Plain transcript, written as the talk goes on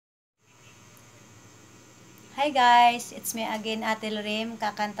Hi guys, it's me again, Atilrem.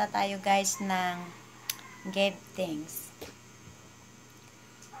 Kakanta tayo guys ng Give Thanks.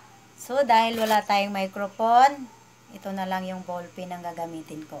 So, dahil wala tayong microphone, ito na lang yung ballpen ang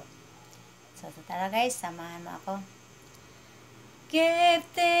gagamitin ko. So, tara guys, samahan mo ako. Give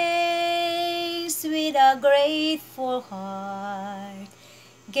thanks with a grateful heart.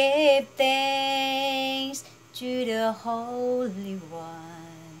 Give thanks to the Holy One.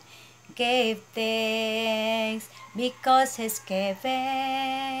 Give thanks because He's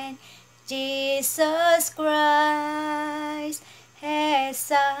given Jesus Christ, His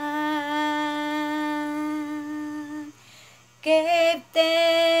Son. Give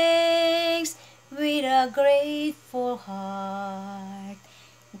thanks with a grateful heart.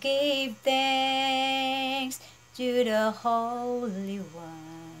 Give thanks to the Holy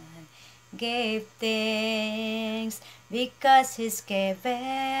One. Give thanks because He's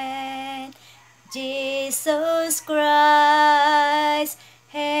given Jesus Christ,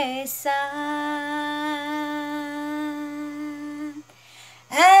 His Son.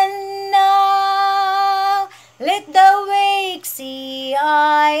 And now let the weak see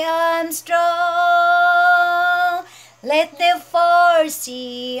I am strong. Let the poor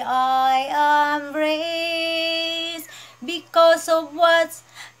see I am raised because of what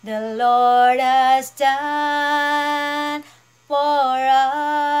the Lord has done for us.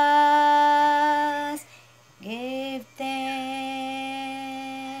 Give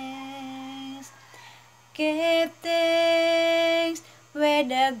thanks. Give thanks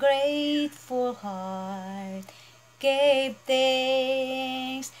with a grateful heart. Give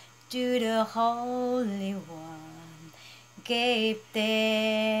thanks to the Holy One. Give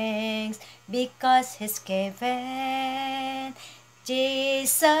thanks because He's given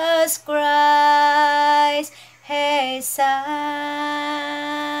Jesus Christ, His Son.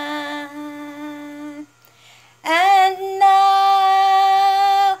 And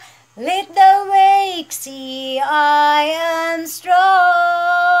now let the weak see I am strong.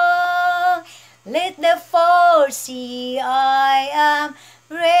 Let the poor see I am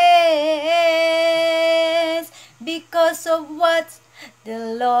raised because of what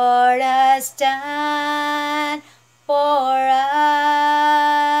the Lord has done for us.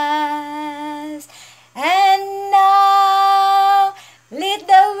 And now let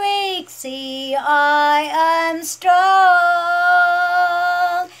the weak see I am strong.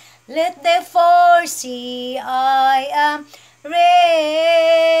 Let the poor see I am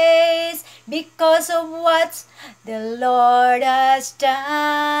raised because of what the Lord has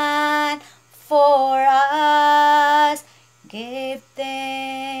done for us. Give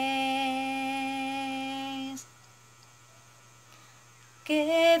thanks.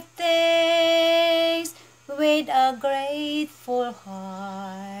 Give thanks with a grateful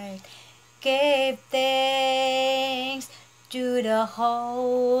heart. Give thanks to the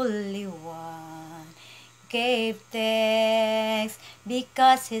Holy One. Give thanks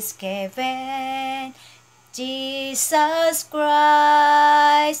because He's given Jesus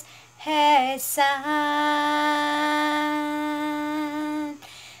Christ, His Son.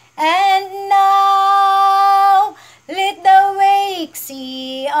 And now let the weak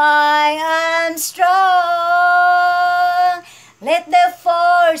see I am strong. Let the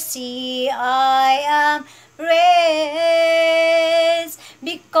poor see I am raised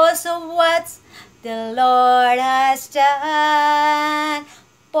because of what the Lord has done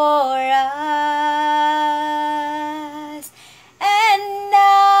for us. And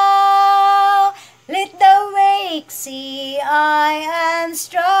now let the weak see I am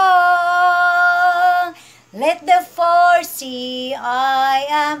strong. Let the poor see I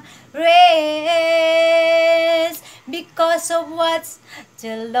am raised because of what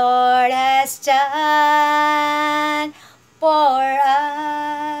the Lord has done for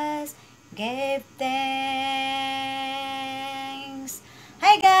us. Give thanks.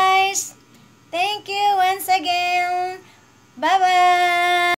 Hi guys! Thank you once again. Bye-bye!